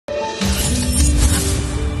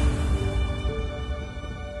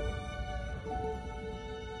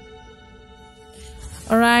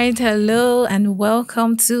All right, hello and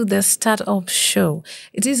welcome to the Startup Show.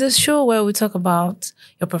 It is a show where we talk about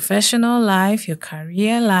your professional life, your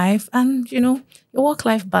career life, and your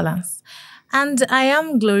work-life balance. And I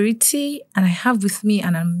am Glorie T, and I have with me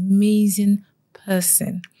an amazing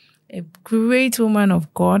person, a great woman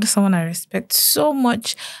of God, someone I respect so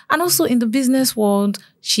much. And also in the business world,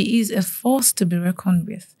 she is a force to be reckoned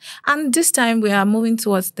with. And this time we are moving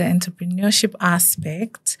towards the entrepreneurship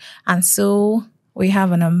aspect. And so we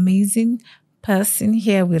have an amazing person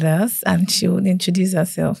here with us, and she will introduce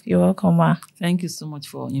herself. You're welcome, Ma. Thank you so much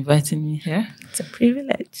for inviting me here. It's a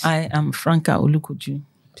privilege. I am Franka Olukoju.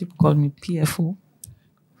 People call me PFO.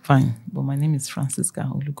 Fine, but my name is Francisca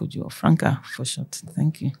Olukoju, or Franka for short.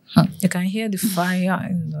 Thank you. You can hear the fire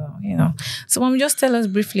in the. So, Mom, just tell us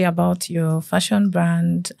briefly about your fashion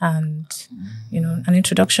brand and, an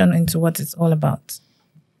introduction into what it's all about.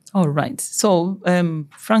 All right. So,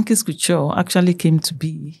 Franki's Kulture actually came to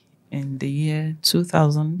be in the year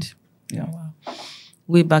 2000. Yeah. Wow.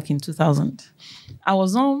 Way back in 2000. I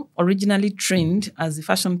was not originally trained as a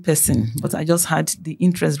fashion person, but I just had the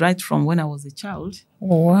interest right from when I was a child.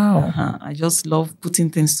 Oh, wow. I just love putting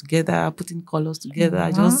things together, putting colors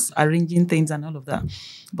together, just arranging things and all of that.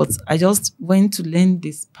 But I just went to learn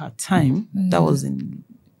this part-time. That was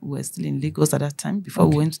we were still in Lagos at that time before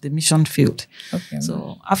we went to the mission field. Okay.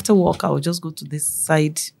 So after work, I would just go to this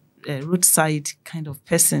roadside kind of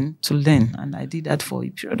person to learn. And I did that for a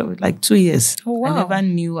period of like 2 years. Oh, wow. I never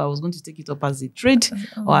knew I was going to take it up as a trade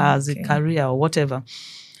or as a career or whatever.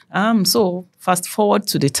 So fast forward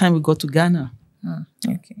to the time we got to Ghana.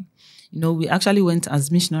 Okay. We actually went as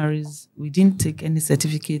missionaries. We didn't take any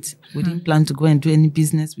certificate. We didn't plan to go and do any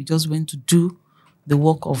business. We just went to do the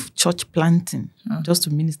work of church planting, just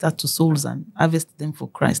to minister to souls and harvest them for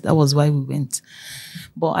Christ. That was why we went.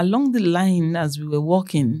 But along the line, as we were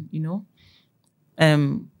walking,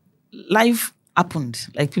 life happened,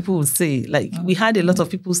 like people would say. Like we had a lot of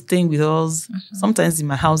people staying with us. Sometimes in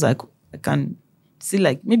my house, I can see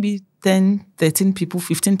like maybe 10, 13 people,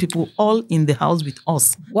 15 people, all in the house with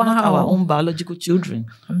us. Wow. Not our own biological children.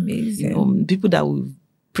 Amazing. People that we've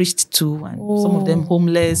preached to, and some of them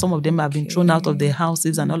homeless, some of them have been thrown out of their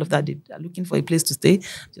houses and all of that. They are looking for a place to stay.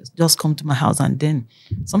 Just come to my house, and then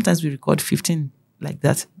sometimes we record 15 like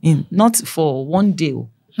that, not for one day,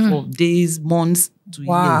 for days, months to years.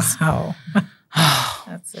 Wow.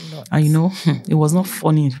 That's a lot. And it was not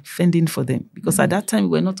funny fending for them, because at that time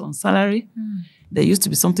we were not on salary. There used to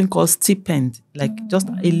be something called stipend, like just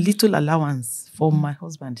a little allowance for my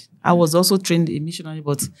husband. I was also trained a missionary,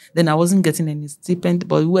 but then I wasn't getting any stipend,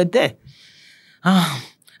 but we were there. And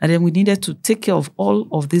then we needed to take care of all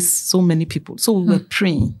of this, so many people. So we were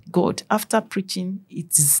praying, God, after preaching,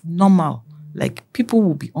 it is normal. Like people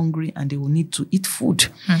will be hungry and they will need to eat food.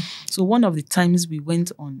 So one of the times we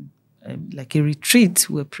went on like a retreat,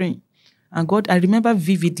 we were praying. And God, I remember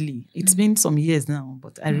vividly, it's been some years now,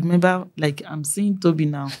 but I remember like I'm seeing Toby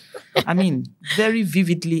now. I mean, very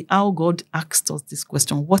vividly how God asked us this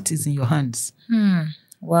question, what is in your hands?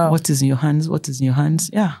 Wow. What is in your hands? What is in your hands?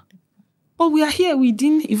 Yeah. But we are here. We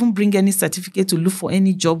didn't even bring any certificate to look for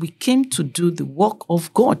any job. We came to do the work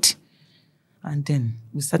of God. And then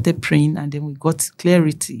we started praying, and then we got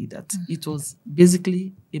clarity that it was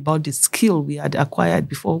basically about the skill we had acquired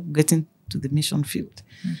before getting to the mission field.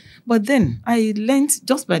 But then I learned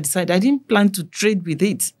just by the side. I didn't plan to trade with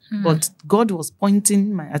it, but God was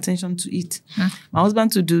pointing my attention to it. My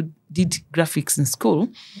husband did graphics in school,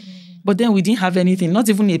 but then we didn't have anything, not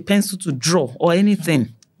even a pencil to draw or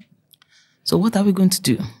anything. So what are we going to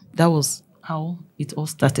do? That was how it all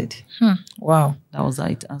started. Wow. That was how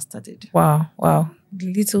it all started. Wow.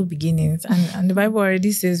 The little beginnings. And the Bible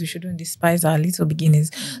already says we shouldn't despise our little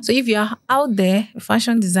beginnings. So if you're out there, a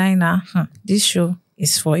fashion designer, this show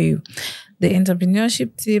is for you. The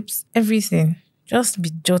entrepreneurship tips, everything, just be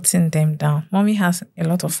jotting them down. Mommy has a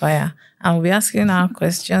lot of fire, and we'll be asking her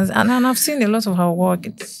questions. And I've seen a lot of her work.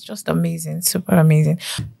 It's just amazing, super amazing.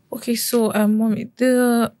 Okay, so Mommy,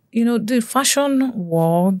 the fashion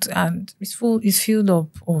world, and it's filled up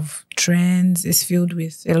of trends. It's filled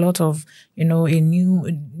with a lot of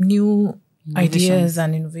new ideas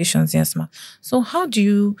and innovations. Yes, ma'am. So how do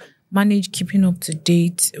you manage keeping up to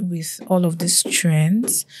date with all of these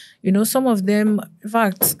trends? Some of them, in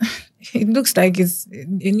fact, it looks like it's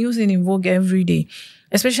a new thing in vogue every day,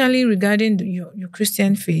 especially regarding your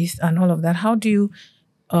Christian faith and all of that. How do you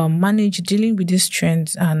manage dealing with these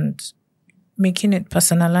trends and making it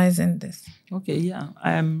personalizing this? Okay, yeah.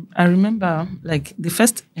 I remember like the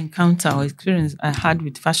first encounter or experience I had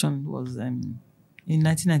with fashion was in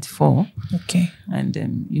 1994. Okay. And,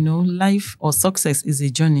 life or success is a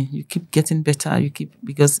journey. You keep getting better.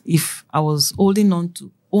 Because if I was holding on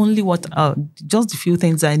to only just the few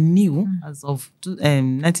things I knew as of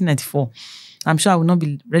 1994, I'm sure I will not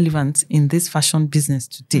be relevant in this fashion business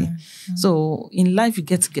today. So in life,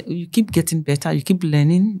 you keep getting better. You keep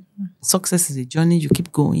learning. Success is a journey. You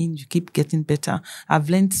keep going. You keep getting better.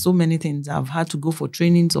 I've learned so many things. I've had to go for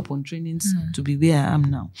trainings upon trainings to be where I am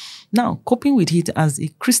now. Now, coping with it as a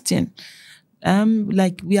Christian,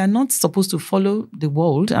 we are not supposed to follow the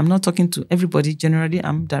world. I'm not talking to everybody generally.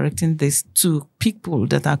 I'm directing this to people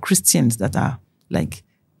that are Christians, that are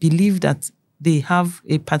believe that they have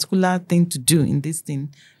a particular thing to do in this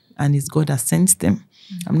thing, and it's God that sends them.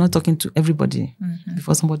 I'm not talking to everybody.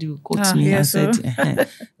 Before somebody will quote me and said,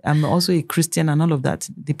 I'm also a Christian and all of that.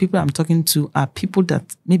 The people I'm talking to are people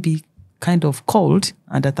that maybe kind of called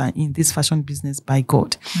and that are in this fashion business by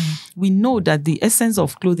God. We know that the essence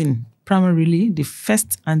of clothing, primarily the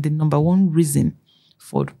first and the number one reason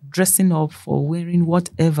for dressing up, for wearing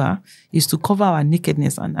whatever, is to cover our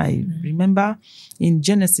nakedness. And I remember in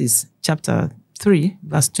Genesis chapter 3,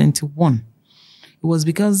 verse 21, it was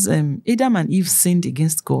because Adam and Eve sinned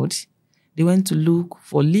against God. They went to look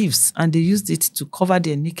for leaves and they used it to cover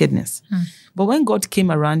their nakedness. But when God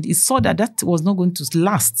came around, he saw that was not going to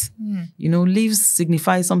last. Leaves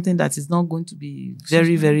signify something that is not going to be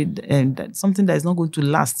very, very, something that is not going to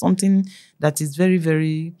last, something that is very,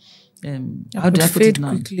 very, how do I put it now?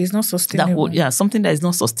 Quickly. It's not sustainable. Something that is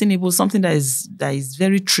not sustainable, something that is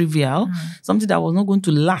very trivial, something that was not going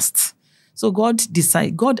to last. So God,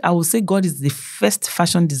 I will say God is the first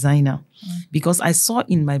fashion designer, because I saw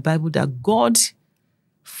in my Bible that God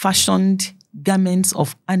fashioned garments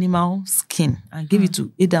of animal skin and gave it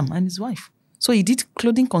to Adam and his wife. So he did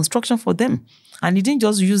clothing construction for them. And he didn't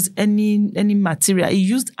just use any material. He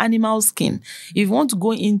used animal skin. If you want to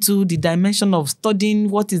go into the dimension of studying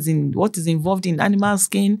what is involved in animal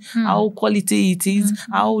skin, how quality it is,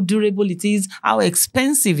 how durable it is, how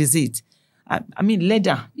expensive is it. I mean,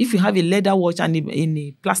 leather. If you have a leather watch and in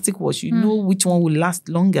a plastic watch, you know which one will last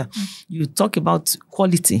longer. You talk about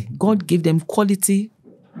quality. God gave them quality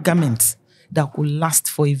garments that could last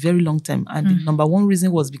for a very long time. And the number one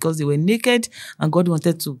reason was because they were naked and God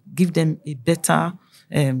wanted to give them a better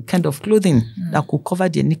kind of clothing that could cover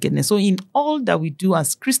their nakedness. So in all that we do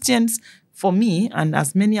as Christians, for me, and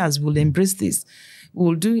as many as will embrace this, we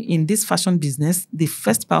will do in this fashion business, the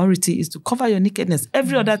first priority is to cover your nakedness.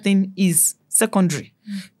 Every other thing is secondary.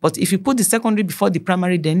 But if you put the secondary before the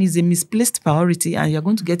primary, then it's a misplaced priority and you're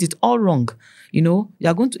going to get it all wrong.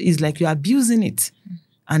 It's like you're abusing it.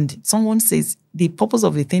 And someone says the purpose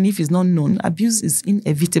of a thing, if it's not known, abuse is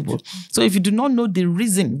inevitable. So if you do not know the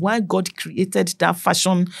reason why God created that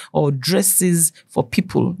fashion or dresses for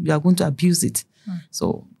people, you are going to abuse it.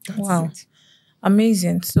 So that's it.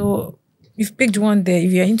 Amazing. So you've picked one there.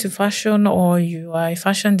 If you're into fashion or you are a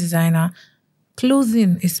fashion designer,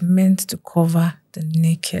 clothing is meant to cover the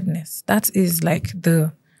nakedness. That is like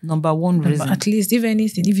the number one reason. At least, if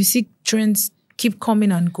anything, if you see trends keep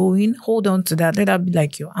coming and going, hold on to that. Let that be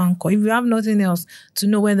like your anchor. If you have nothing else to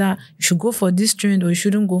know whether you should go for this trend or you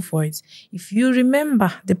shouldn't go for it, if you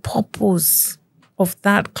remember the purpose of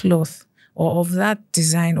that cloth or of that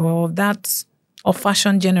design or of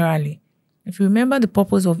fashion generally, if you remember the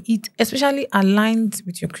purpose of it, especially aligned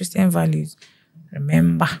with your Christian values,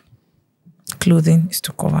 remember, clothing is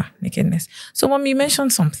to cover nakedness. So, Mom, you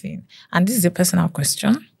mentioned something, and this is a personal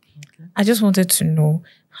question. Okay. I just wanted to know,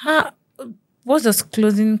 what does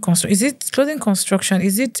clothing construction? Is it clothing construction?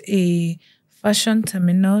 Is it a fashion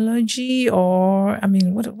terminology, or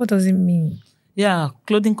what does it mean? Yeah,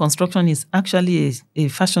 clothing construction is actually a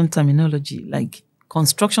fashion terminology. Like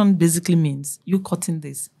construction basically means you cutting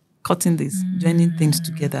this, joining things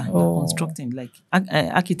together, you're constructing. Like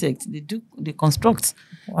architects, they construct.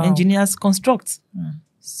 Wow. Engineers construct.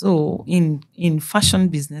 So in fashion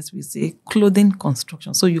business, we say clothing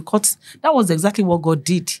construction. So you cut. That was exactly what God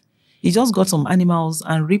did. He just got some animals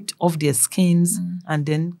and ripped off their skins and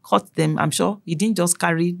then cut them. I'm sure he didn't just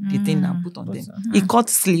carry the thing and put on them. He cut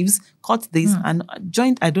sleeves, cut this and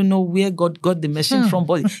joined. I don't know where God got the machine from,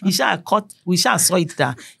 but we saw it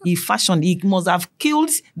that he fashioned. He must have killed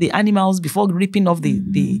the animals before ripping off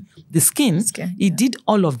the skin. He did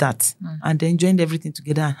all of that and then joined everything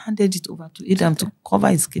together and handed it over to Adam to cover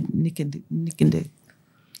his naked.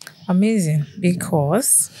 Amazing,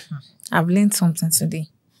 because I've learned something today.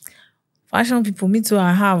 Fashion people, me too,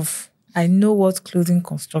 I know what clothing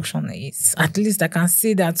construction is. At least I can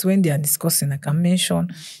say that when they are discussing, I can mention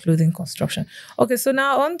clothing construction. Okay, so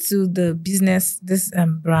now on to the business, this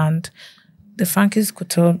brand. the Frankie's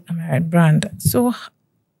Kulture brand. So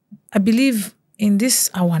I believe in this,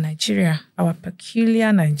 our Nigeria, our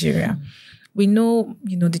peculiar Nigeria, we know,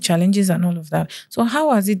 the challenges and all of that. So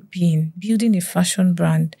how has it been building a fashion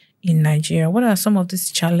brand in Nigeria? What are some of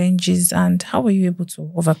these challenges and how were you able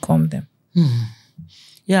to overcome them?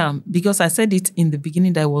 Yeah, because I said it in the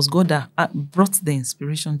beginning that it was God that brought the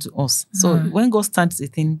inspiration to us. So when God starts a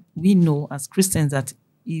thing, we know as Christians that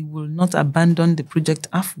He will not abandon the project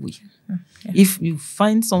halfway. Yeah. If you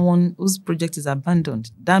find someone whose project is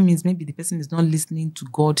abandoned, that means maybe the person is not listening to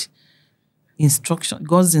God's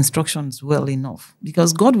instructions well enough.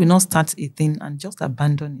 Because God will not start a thing and just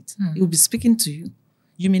abandon it. He will be speaking to you.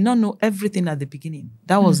 You may not know everything at the beginning.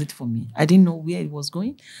 That was it for me. I didn't know where it was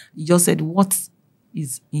going. He just said, what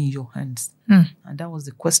is in your hands? And that was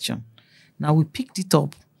the question. Now we picked it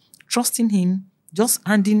up, trusting Him, just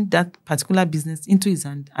handing that particular business into His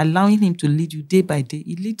hand, allowing Him to lead you day by day.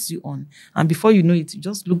 He leads you on. And before you know it, you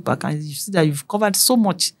just look back and you see that you've covered so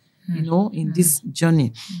much, in this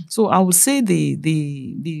journey. So I would say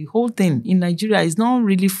the whole thing in Nigeria is not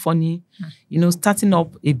really funny, starting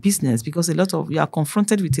up a business, because you are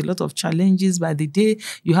confronted with a lot of challenges. By the day,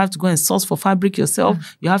 you have to go and source for fabric yourself.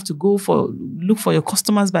 You have to look for your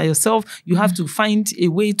customers by yourself. You have to find a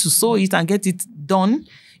way to sew it and get it done.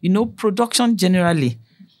 Production generally.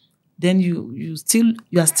 Then you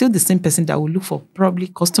are still the same person that will look for probably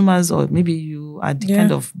customers, or maybe you are the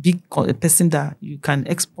kind of big person that you can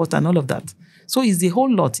export and all of that. So it's a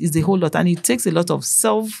whole lot. And it takes a lot of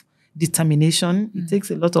self-determination. It takes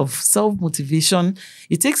a lot of self-motivation.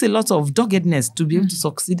 It takes a lot of doggedness to be able to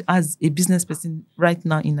succeed as a business person right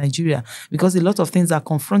now in Nigeria, because a lot of things are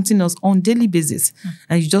confronting us on a daily basis.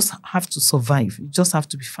 And you just have to survive. You just have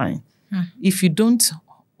to be fine. If you don't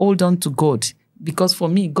hold on to God, because for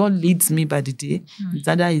me, God leads me by the day. It's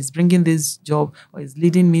either He's bringing this job or He's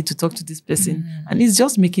leading me to talk to this person. And He's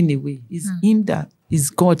just making a way. It's Him is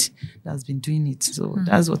God that's been doing it. So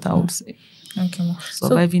that's what I would say. Okay.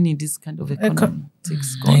 Surviving in this kind of economy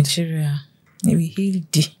takes God. Nigeria. We heal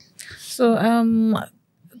thee. So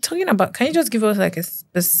talking about, can you just give us like a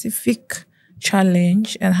specific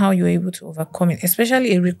challenge and how you're able to overcome it,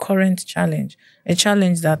 especially a recurrent challenge, a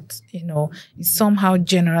challenge that is somehow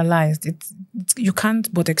generalized. You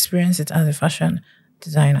can't but experience it as a fashion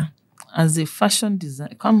designer. As a fashion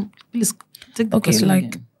designer, please take the question like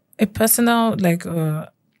again. A personal,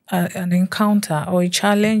 an encounter or a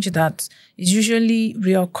challenge that is usually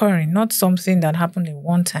reoccurring, not something that happened at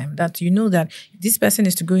one time. That that this person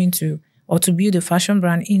is to go into or to build a fashion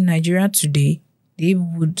brand in Nigeria today, they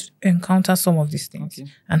would encounter some of these things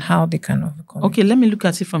and how they can overcome. Okay, let me look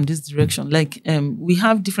at it from this direction. We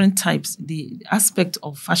have different types. The aspect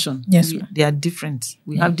of fashion, they are different.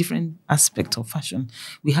 We have different aspects of fashion.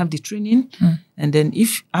 We have the training, and then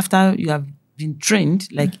if after you have been trained,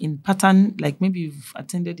 in pattern, maybe you've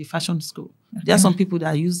attended a fashion school. There are some people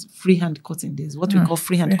that use freehand cutting. There's what we call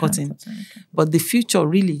freehand cutting. But the future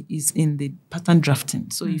really is in the pattern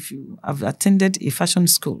drafting. So if you have attended a fashion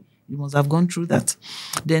school, you must have gone through that.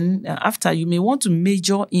 Then after, you may want to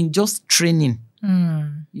major in just training.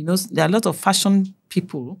 There are a lot of fashion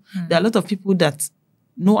people. There are a lot of people that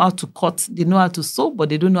know how to cut, they know how to sew, but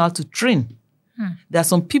they don't know how to train. There are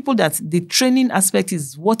some people that the training aspect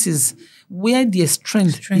is where their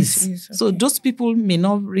strength is. Okay. So those people may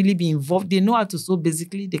not really be involved. They know how to sew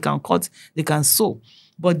basically, they can cut, they can sew.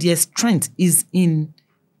 But their strength is in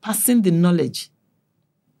passing the knowledge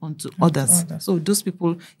onto others. So those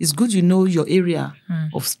people, it's good your area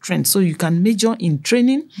of strength. So you can major in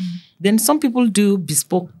training. Then some people do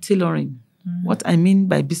bespoke tailoring. What I mean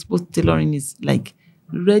by bespoke tailoring is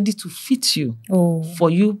ready to fit you. For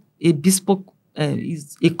you, a bespoke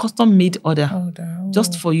is a custom-made order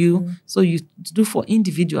just for you. So you do for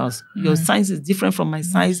individuals. Your size is different from my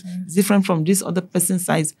size, different from this other person's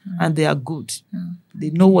size, and they are good. They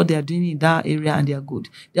know what they are doing in that area, and they are good.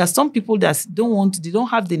 There are some people that they don't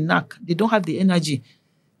have the knack, they don't have the energy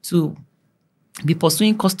to be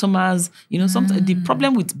pursuing customers. Sometimes the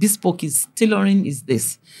problem with bespoke tailoring is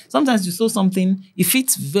this. Sometimes you sew something, it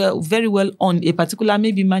fits very well on a particular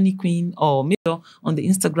maybe mannequin or maybe on the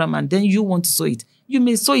Instagram, and then you want to sew it. You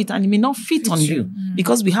may sew it and it may not fit on you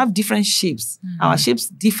because we have different shapes. Our shapes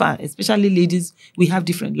differ, especially ladies. We have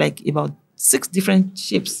different, about 6 different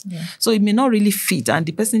shapes. So it may not really fit. And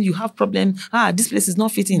the person, you have problem, this place is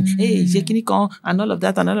not fitting. Hey, and all of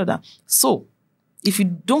that. So if you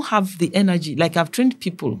don't have the energy, I've trained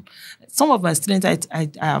people, some of my students, I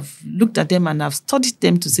have looked at them and I've studied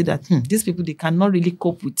them to say that these people, they cannot really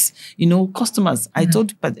cope with, customers. I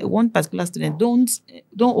told one particular student, don't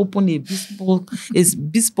open a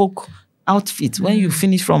bespoke outfit. When you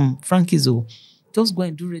finish from Frankie's, just go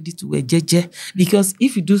and do ready to wear jeje. Because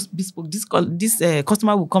if you do bespoke, this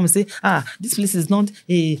customer will come and say, this place is not,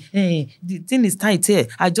 the thing is tight here.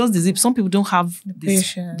 I just the zip. Some people don't have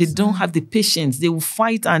they don't have the patience. They will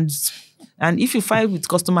fight and if you fight with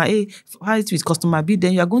customer A, fight with customer B,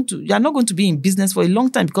 then you are not going to be in business for a long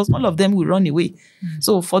time because all of them will run away.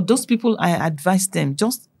 So for those people, I advise them,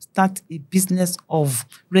 just start a business of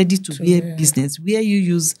ready-to-wear business where you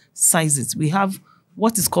use sizes. We have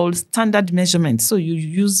what is called standard measurement. So you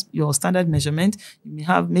use your standard measurement. You may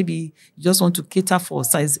have, maybe you just want to cater for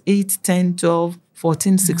size 8, 10, 12,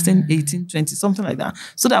 14, 16, 18, 20, something like that.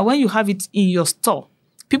 So that when you have it in your store,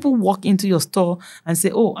 people walk into your store and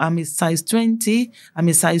say, oh, I'm a size 20, I'm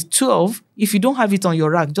a size 12. If you don't have it on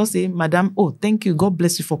your rack, just say, Madam, oh, thank you. God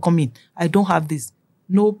bless you for coming. I don't have this.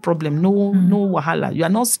 No problem, no wahala. You are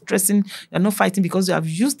not stressing, you are not fighting because you have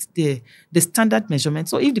used the standard measurement.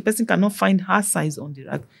 So if the person cannot find her size on the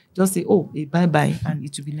rack, just say, oh, bye-bye, and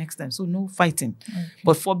it will be next time. So no fighting. Okay.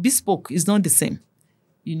 But for bespoke, it's not the same.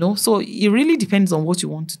 So it really depends on what you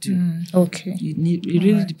want to do. Okay. It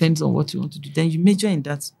really depends on what you want to do. Then you major in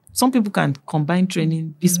that. Some people can combine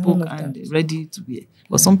training, bespoke and ready to wear.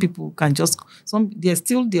 But some people can there's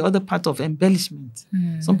still the other part of embellishment.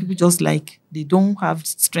 Some people they don't have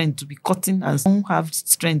strength to be cutting and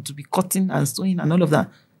sewing and all of that.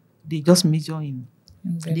 They just major in.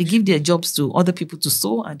 They give their jobs to other people to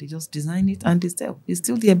sew and they just design it and they sell. It's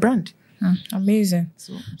still their brand. Amazing.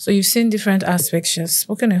 So you've seen different aspects. You've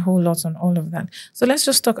spoken a whole lot on all of that. So let's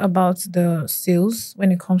just talk about the sales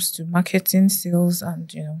when it comes to marketing, sales,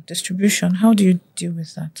 and distribution. How do you deal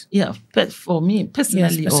with that? Yeah, for me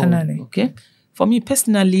personally. Yes, personally. Okay. For me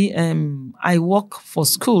personally, I work for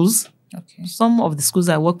schools. Okay. Some of the schools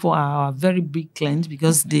I work for are very big clients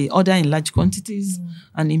because they order in large quantities.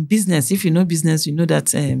 And in business, if you know business, you know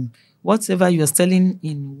that whatever you are selling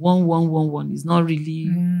in one is not really,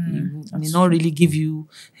 it may not really give you,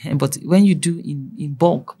 but when you do in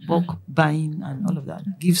bulk buying and all of that,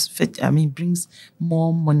 brings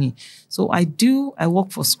more money. So I work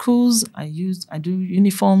for schools, I do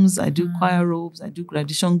uniforms, I do choir robes, I do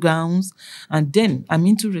graduation gowns, and then I'm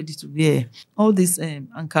into ready to wear. All this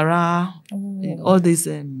Ankara, all this,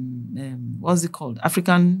 what's it called?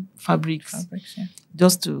 African fabrics. Yeah.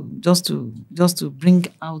 Just to bring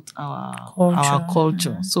out our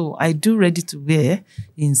culture. So I do ready to wear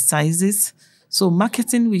in sizes. So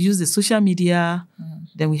marketing, we use the social media.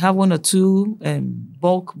 Then we have one or two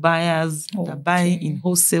bulk buyers that buy in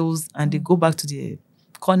wholesales and they go back to the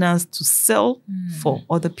corners to sell for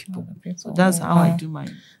other people. So that's how I do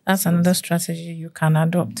mine. That's another strategy you can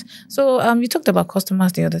adopt. So you talked about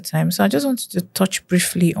customers the other time. So I just wanted to touch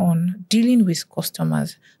briefly on dealing with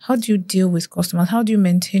customers. How do you deal with customers? How do you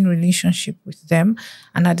maintain relationship with them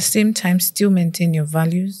and at the same time still maintain your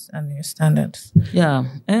values and your standards? Yeah.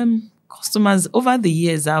 Customers, over the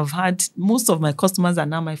years, I've had, most of my customers are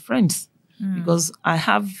now my friends because I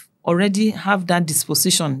already have that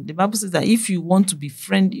disposition. The Bible says that if you want to be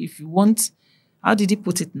how did he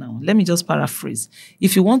put it now? Let me just paraphrase.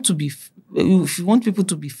 If you want people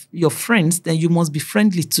to be your friends, then you must be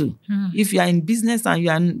friendly too. If you are in business and you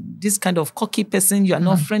are this kind of cocky person, you are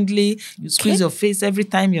not friendly, you squeeze your face every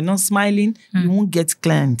time, you're not smiling, you won't get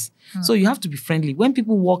clients. So you have to be friendly. When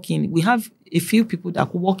people walk in, we have a few people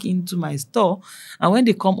that walk into my store, and when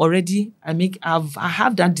they come already, I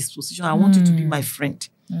have that disposition. I want you to be my friend.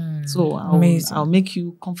 So I'll make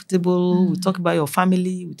you comfortable. We talk about your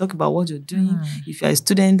family. We talk about what you're doing. If you're a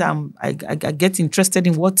student, I get interested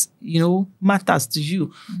in what matters to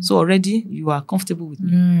you. So already you are comfortable with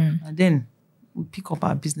me, and then we pick up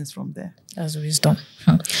our business from there. That's wisdom.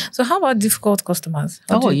 So how about difficult customers?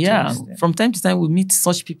 From time to time we meet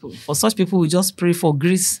such people. For such people, we just pray for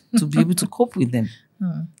grace to be able to cope with them.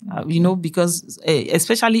 Because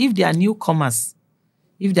especially if they are newcomers.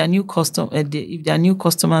 If they are new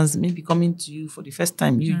customers, maybe coming to you for the first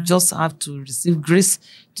time, you just have to receive grace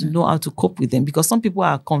to know how to cope with them. Because some people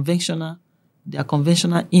are conventional. They are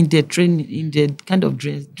conventional in their training, in their kind of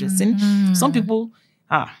dressing. Some people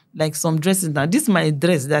are like some dresses. Now, this is my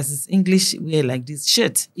dress. That's English wear like this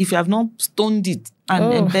shirt. If you have not stoned it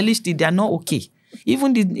and embellished it, they are not okay.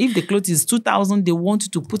 Even if the clothes is 2,000, they want you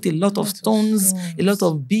to put a lot of stones, a lot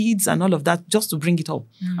of beads and all of that just to bring it up.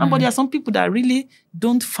 But there are some people that really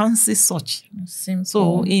don't fancy such. Simple.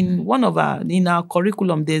 So in our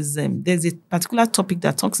curriculum, there's a particular topic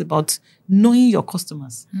that talks about knowing your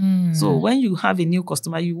customers. So when you have a new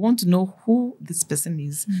customer, you want to know who this person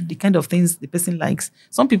is, the kind of things the person likes.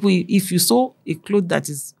 Some people, if you saw a cloth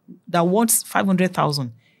that worth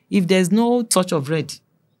 500,000, if there's no touch of red,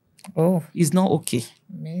 Oh, It's not okay.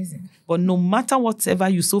 amazing. But no matter whatever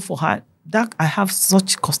you sew for her, that I have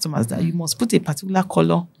such customers that you must put a particular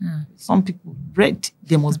color. Some people red,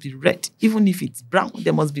 there must be red. Even if it's brown,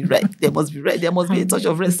 there must be red. There must be red. There must be a touch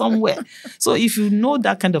of red somewhere. So if you know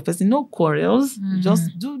that kind of person, no quarrels,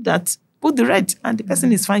 just do that. Put the red, and the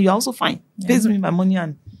person is fine. You're also fine. Pays me my money,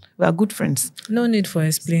 and we are good friends. No need for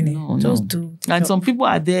explaining. Just do. And some people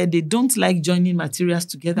are there, they don't like joining materials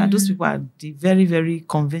together. Those people are the very, very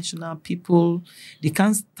conventional people. They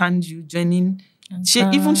can't stand you joining.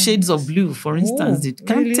 Even shades of blue, for instance, they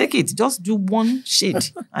can't take it. Just do one shade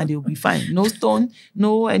and they'll be fine. No stone,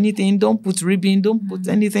 no anything. Don't put ribbon, don't put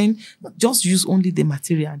anything. Just use only the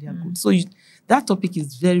material. They are good. So that topic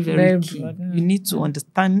is very, very key. Broad. You need to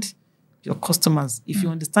understand your customers. If you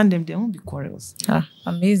understand them, there won't be quarrels.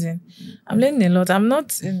 Amazing. I'm learning a lot. I'm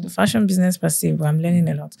not in the fashion business per se, but I'm learning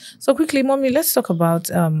a lot. So quickly, Mommy, let's talk about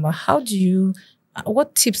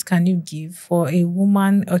what tips can you give for a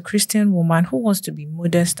woman, a Christian woman who wants to be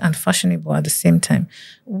modest and fashionable at the same time?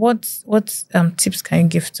 What tips can you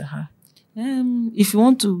give to her? If you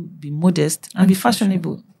want to be modest and be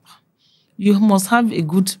fashionable, you must have a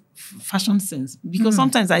good fashion sense. Because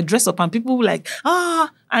sometimes I dress up and people will like,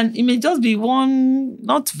 and it may just be one,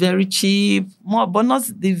 not very cheap, but not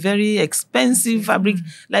the very expensive fabric.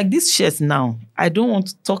 Like this shirt now, I don't want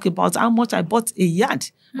to talk about how much I bought a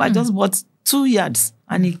yard, but I just bought 2 yards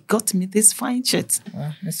and it got me this fine shirt.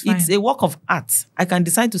 It's a work of art. I can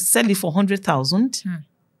decide to sell it for 100,000.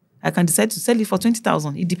 I can decide to sell it for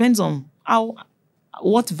 20,000. It depends on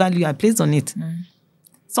what value I place on it.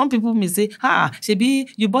 Some people may say, Shebi,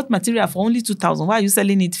 you bought material for only 2,000. Why are you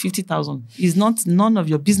selling it 50,000? It's none of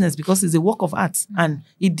your business because it's a work of art. And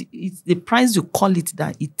it's the price you call it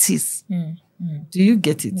that it is. Do you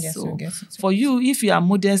get it? Yes, so I get it. For you, if you are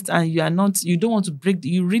modest and you don't want to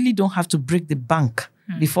you really don't have to break the bank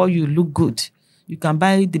before you look good. You can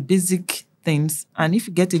buy the basic things. And if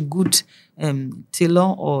you get a good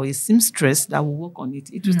tailor or a seamstress that will work on it,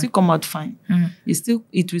 it will still come out fine.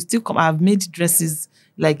 It will still come. I've made dresses.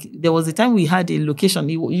 Like there was a time we had a location.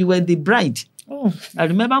 You were the bride. I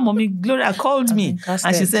remember Mommy Gloria called me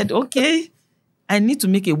and she said, okay, I need to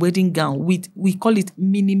make a wedding gown we call it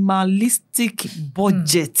minimalistic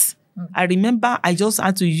budget. I remember I just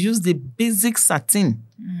had to use the basic satin.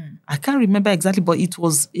 I can't remember exactly, but it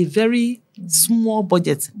was a very small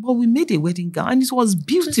budget. But we made a wedding gown and it was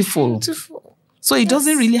beautiful. So it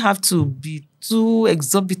doesn't really have to be too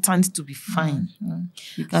exorbitant to be fine.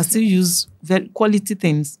 You can still use very quality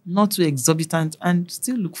things, not too exorbitant, and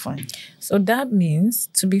still look fine. So that means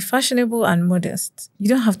to be fashionable and modest, you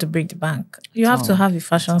don't have to break the bank. You have to have a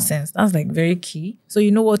fashion sense. That's like very key. So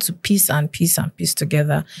you know what to piece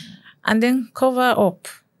together. And then cover up,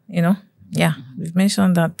 Yeah, we've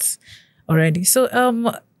mentioned that already. So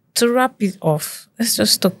to wrap it off, let's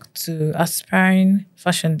just talk to aspiring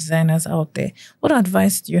fashion designers out there. What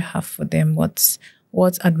advice do you have for them?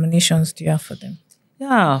 What admonitions do you have for them?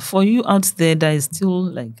 Yeah, for you out there that is still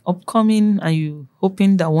like upcoming and you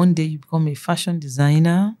hoping that one day you become a fashion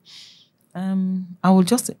designer, I will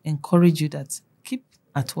just encourage you that keep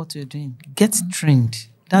at what you're doing. Get trained.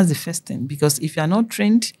 That's the first thing. Because if you're not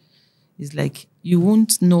trained, it's like you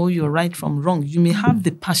won't know your right from wrong. You may have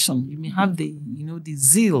the passion, you may have the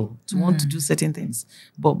zeal to want to do certain things.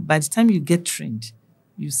 But by the time you get trained,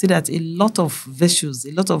 you see that a lot of virtues,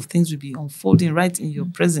 a lot of things will be unfolding right in your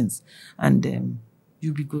presence. And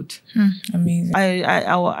you'll be good. Amazing.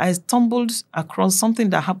 I stumbled across something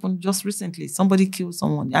that happened just recently. Somebody killed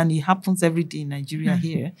someone, and it happens every day in Nigeria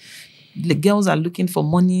here. The girls are looking for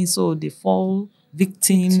money, so they fall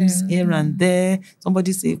victims here and there.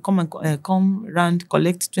 Somebody say, come round,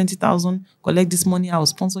 collect 20,000, collect this money, I will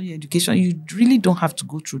sponsor your education. You really don't have to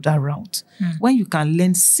go through that route. When you can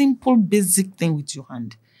learn simple, basic thing with your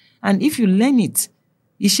hand. And if you learn it,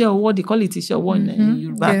 Ishe, they call it Ishe in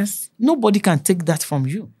Yoruba. Yes. Nobody can take that from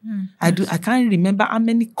you. I can't remember how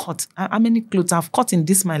many clothes I've cut in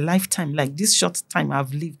my lifetime, like this short time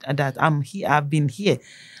I've lived, that I'm here, I've been here.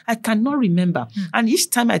 I cannot remember. And each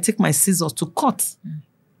time I take my scissors to cut,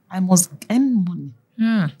 I must earn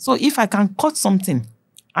money. So if I can cut something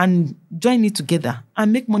and join it together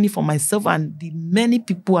and make money for myself and the many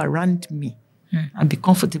people around me and be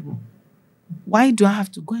comfortable, why do I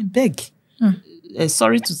have to go and beg?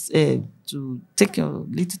 Sorry to to take your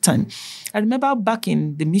little time. I remember back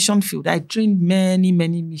in the mission field, I trained many,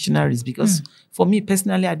 many missionaries because for me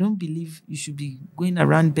personally, I don't believe you should be going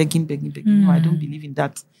around begging. No, I don't believe in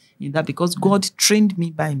that because God trained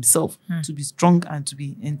me by himself to be strong and to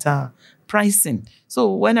be enterprising.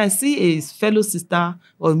 So when I see a fellow sister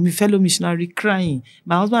or fellow missionary crying,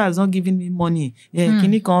 my husband has not given me money.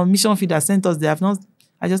 Mission field has sent us, they have not.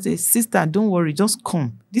 I just say, sister, don't worry, just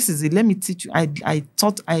come. This is it. Let me teach you. I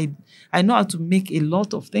thought I know how to make a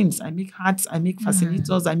lot of things. I make hats, I make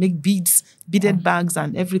fascinators, I make beads, beaded bags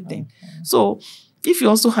and everything. So if you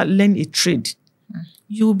also learn a trade,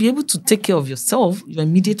 you will be able to take care of yourself, your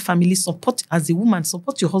immediate family, support as a woman,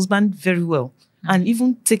 support your husband very well, and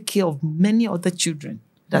even take care of many other children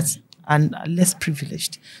that are less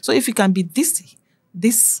privileged. So if you can be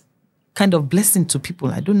this kind of blessing to people,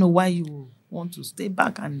 I don't know why you want to stay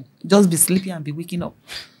back and just be sleeping and be waking up.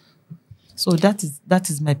 So that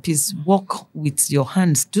is my piece. Work with your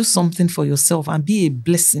hands. Do something for yourself and be a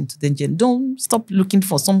blessing to them. Don't stop looking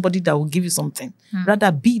for somebody that will give you something.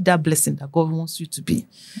 Rather be that blessing that God wants you to be,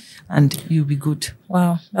 and you'll be good.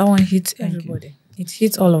 Wow, that one hits everybody. It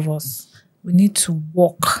hits all of us. We need to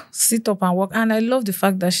walk, sit up and walk. And I love the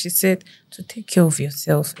fact that she said to take care of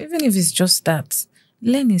yourself, even if it's just that.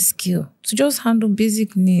 Learn a skill to just handle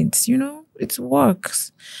basic needs, it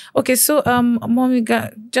works. Okay, so mommy,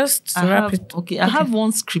 just to wrap it. Okay, I have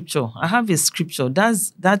one scripture. I have a scripture.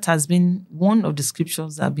 That has been one of the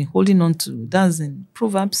scriptures I've been holding on to. That's in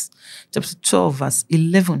Proverbs chapter 12, verse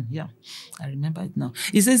 11. Yeah, I remember it now.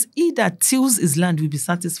 It says, he that tills his land will be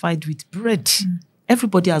satisfied with bread.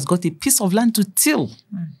 Everybody has got a piece of land to till.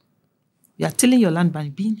 You are tilling your land by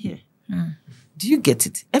being here. Do you get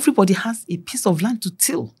it? Everybody has a piece of land to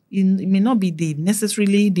till. It may not be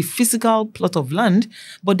necessarily the physical plot of land,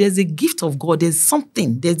 but there's a gift of God. There's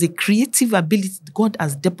something. There's a creative ability God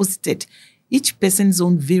has deposited. Each person's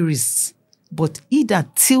own varies. But he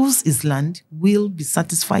that tills his land will be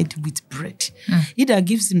satisfied with bread. He that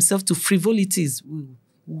gives himself to frivolities will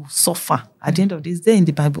suffer. At the end of the day, it's there in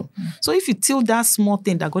the Bible. So if you till that small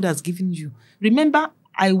thing that God has given you, remember,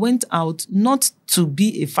 I went out not to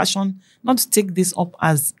be not to take this up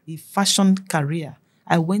as a fashion career.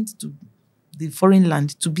 I went to the foreign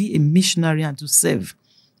land to be a missionary and to serve.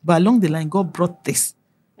 But along the line, God brought this.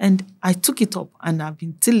 And I took it up and I've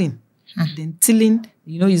been tilling. Then tilling,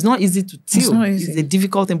 it's not easy to till. It's not easy. It's a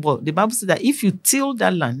difficult thing. But the Bible says that if you till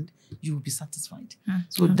that land, you will be satisfied.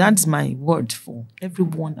 So that's my word for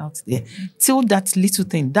everyone out there. Till that little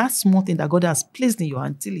thing, that small thing that God has placed in your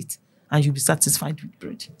hand, till it. And you'll be satisfied with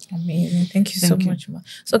bread. Amazing. Thank you so much, Ma.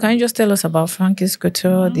 So can you just tell us about Frankie's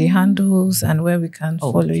Couture, the handles, and where we can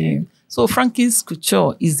follow you? So Frankie's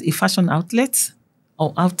Couture is a fashion outlet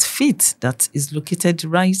or outfit that is located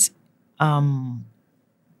right around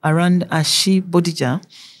Ajiboye,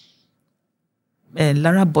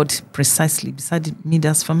 Lara Bod, precisely beside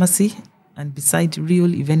Midas Pharmacy and beside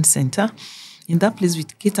Real Event Center. In that place, we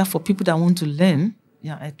cater for people that want to learn.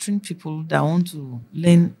 Yeah, I train people that want to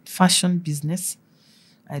learn fashion business.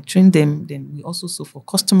 I train them. Then we also sew for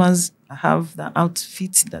customers. I have the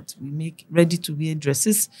outfit that we make ready-to-wear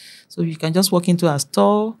dresses. So you can just walk into our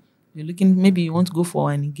store. You're looking, maybe you want to go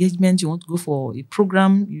for an engagement. You want to go for a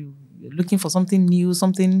program. You're looking for something new,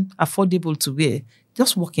 something affordable to wear.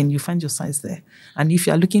 Just walk in. You find your size there. And if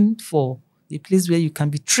you are looking for a place where you can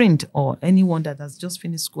be trained, or anyone that has just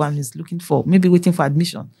finished school and is looking for, maybe waiting for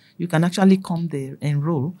admission, you can actually come there,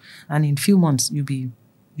 enroll, and in a few months you'll be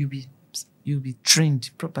trained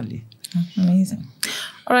properly. Amazing.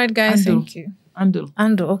 All right, guys. Thank you.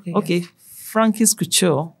 Ando. Okay. Frankie's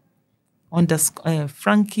Couture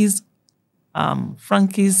Frankie's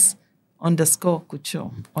 _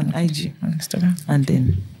 Couture on IG, on Instagram, and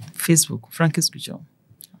then Facebook. Frankie's Couture.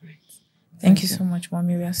 Thank you so much,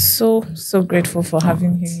 Mommy. We are so grateful for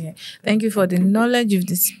having you here. Thank you for the knowledge you've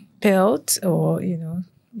dispelled, or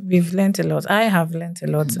we've learned a lot. I have learned a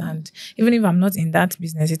lot, and even if I'm not in that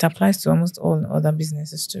business, it applies to almost all other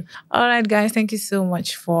businesses too. All right, guys, thank you so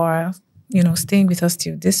much for staying with us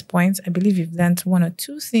till this point. I believe you've learned one or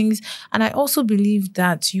two things, and I also believe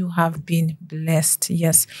that you have been blessed.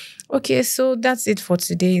 Yes. Okay, so that's it for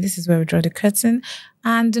today. This is where we draw the curtain.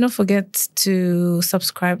 And do not forget to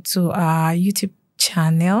subscribe to our YouTube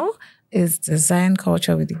channel. It's Design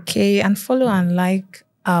Culture with a K, and follow and like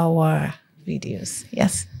our videos.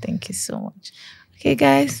 Yes, thank you so much. Okay,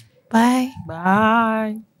 guys, bye.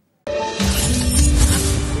 Bye.